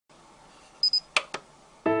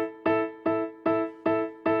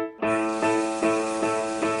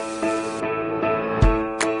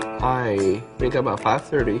me wake up at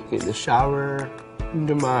 5:30, get in the shower,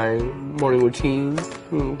 do my morning routine,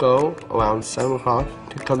 and go around 7 o'clock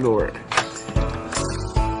to come to work.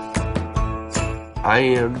 I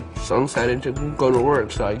am so excited to go to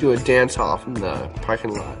work, so I do a dance-off in the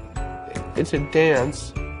parking lot. It's a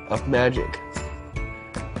dance of magic.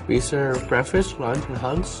 We serve breakfast, lunch, and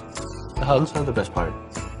hugs. The hugs are the best part.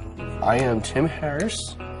 I am Tim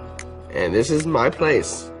Harris, and this is my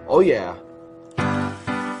place. Oh yeah.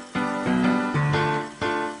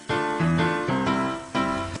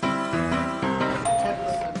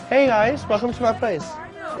 Hey guys, welcome to my place.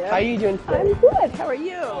 How are you doing today? I'm good. How are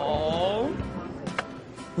you? Oh.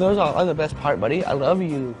 Those are the best part, buddy. I love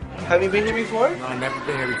you. Have you been here before? No, I've never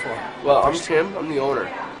been here before. Well, I'm Tim. I'm the owner.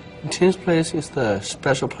 Tim's place is the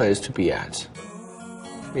special place to be at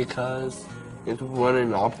because it's run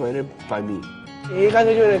and operated by me. You guys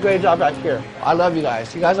are doing a great job back here. I love you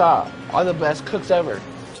guys. You guys are the best cooks ever.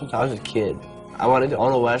 Since I was a kid, I wanted to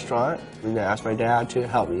own a restaurant, and I asked my dad to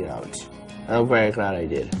help me out. I'm very glad I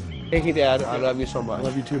did. Thank you, Dad. I love you so much. I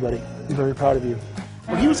love you too, buddy. I'm very proud of you.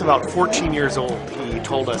 When he was about 14 years old, he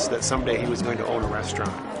told us that someday he was going to own a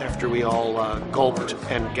restaurant. After we all gulped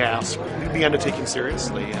and gasped, we began to take him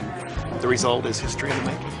seriously, and the result is history in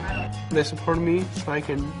the making. They supported me so I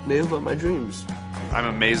can live up my dreams. I'm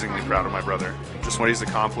amazingly proud of my brother. Just what he's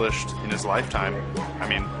accomplished in his lifetime. I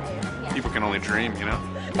mean, people can only dream, you know?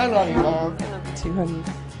 I love you, Mom. I love you too, honey.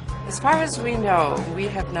 As far as we know, we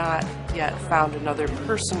have not yet found another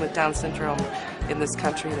person with Down syndrome in this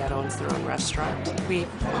country that owns their own restaurant. We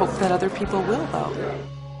hope that other people will, though.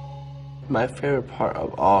 My favorite part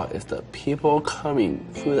of all is the people coming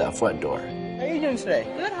through that front door. How are you doing today?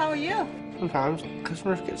 Good. How are you? Sometimes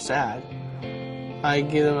customers get sad. I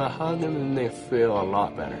give them a hug and then they feel a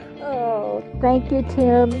lot better. Oh, thank you,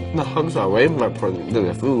 Tim. The hugs are way more important than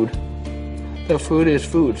the food. The food is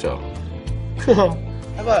food, so.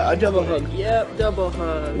 How about a double hug? Yep, double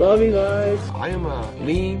hug. Love you guys. I am a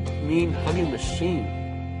lean, mean hugging machine.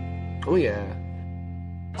 Oh yeah.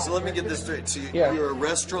 So let me get this straight. So Yeah. you're a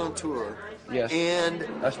restaurateur Yes. and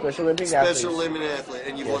A Special Olympic athlete. Special Olympic athlete,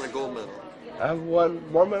 and you won a gold medal. I've won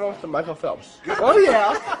more medals than Michael Phelps. Oh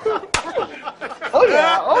yeah. Oh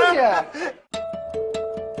yeah. Oh yeah.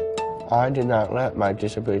 I did not let my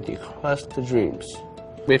disability crush the dreams.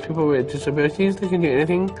 With people with disabilities, they can do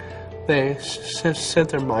anything they set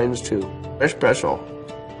their minds to. We're special.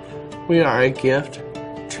 We are a gift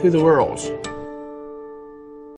to the world.